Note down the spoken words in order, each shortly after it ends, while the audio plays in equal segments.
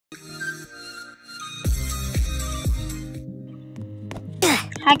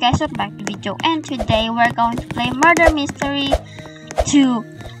Hi guys, welcome back to the video, and today we're going to play Murder Mystery 2.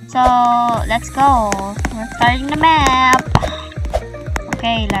 So let's go. We're starting the map.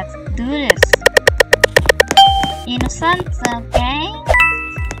 Okay, let's do this. Innocent, okay.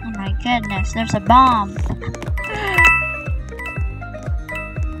 Oh my goodness, there's a bomb.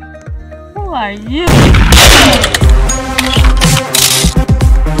 Who are you?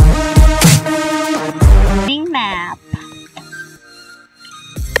 Map.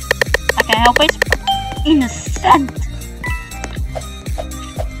 Okay, I hope it's innocent.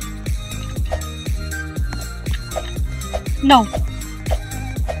 No.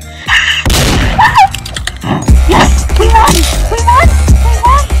 Yes, we won! We won! We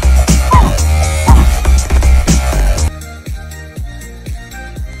won!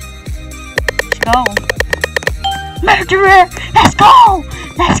 Let's go. Murderer! Let's go!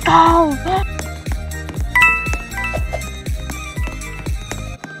 Let's go!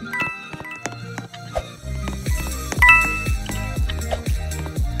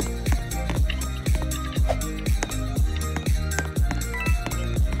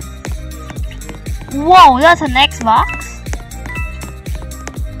 Whoa, that's an Xbox.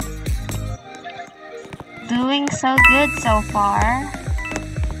 Doing so good so far.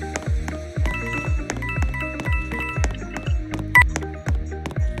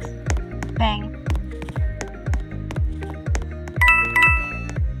 Bang.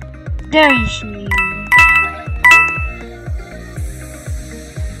 There is she.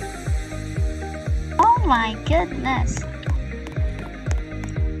 Oh my goodness.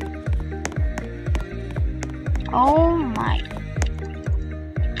 Oh my.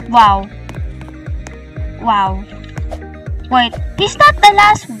 Wow. Wow. Wait, is that the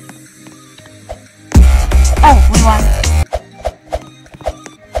last one? Oh, we won.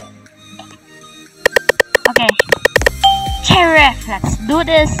 Okay. Sheriff, let's do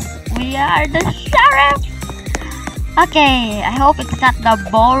this. We are the sheriff. Okay, I hope it's not the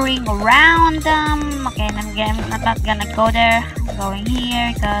boring round. Okay, I'm not gonna go there. I'm going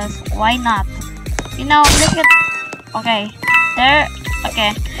here because why not? You know, look at. Okay, there.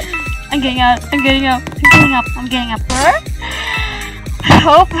 Okay, I'm getting up. I'm getting up. I'm getting up. I'm getting up. I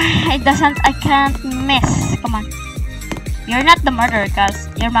hope it doesn't. I can't miss. Come on. You're not the murderer, cause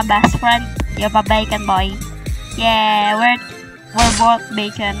you're my best friend. You're my bacon boy. Yeah, we're both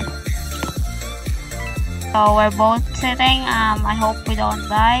bacon. So we're both sitting. I hope we don't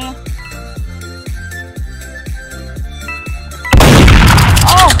die.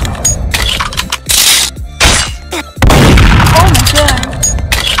 Oh.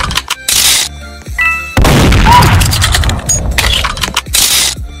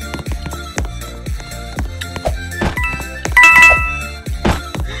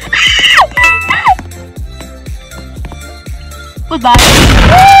 Goodbye.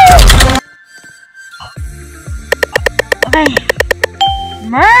 Okay.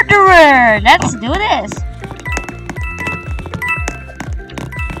 Murderer! Let's do this.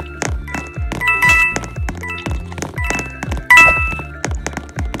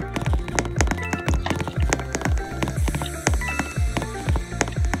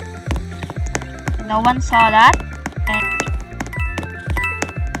 No one saw that.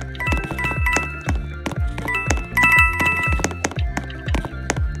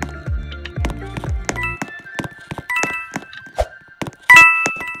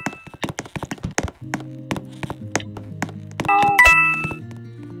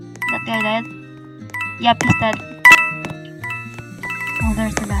 That guy dead? Yep, he's dead. Oh,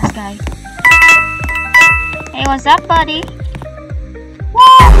 there's the last guy. Hey, what's up, buddy?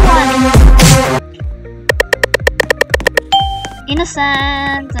 Whoa!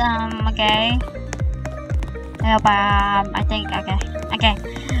 Innocent. Okay. I hope, I think, okay. Okay.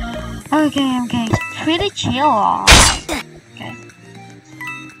 It's pretty chill. Okay.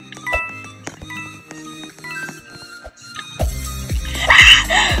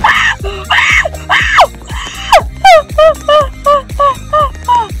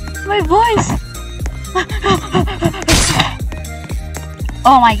 My voice.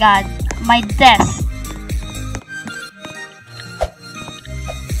 Oh my god, my death.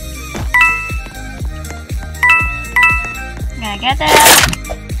 Gonna get it.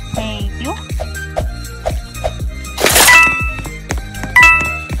 Thank you.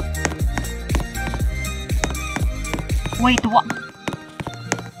 Wait, what?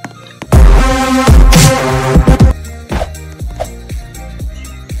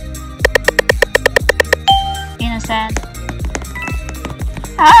 Innocent.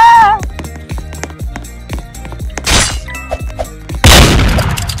 Ah!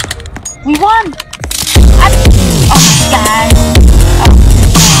 We won! Oh my god! Oh.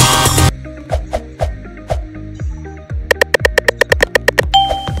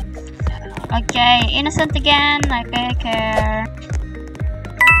 innocent again. Okay, care.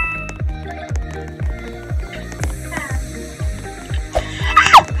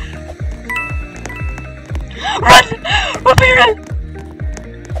 Run! Ruby, run!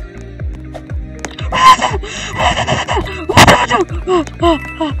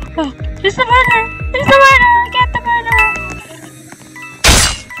 He's the murderer! He's the murderer! Get the murderer!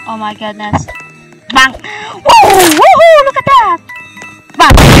 Oh my goodness. Bang! Woo! Woohoo! Look at that!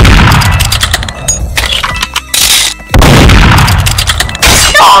 Bang!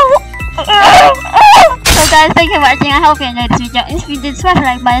 No! So guys, thank you for watching. I hope you enjoyed this video. If you did, smash the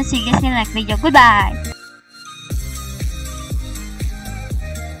like button. See you guys in the next video. Goodbye!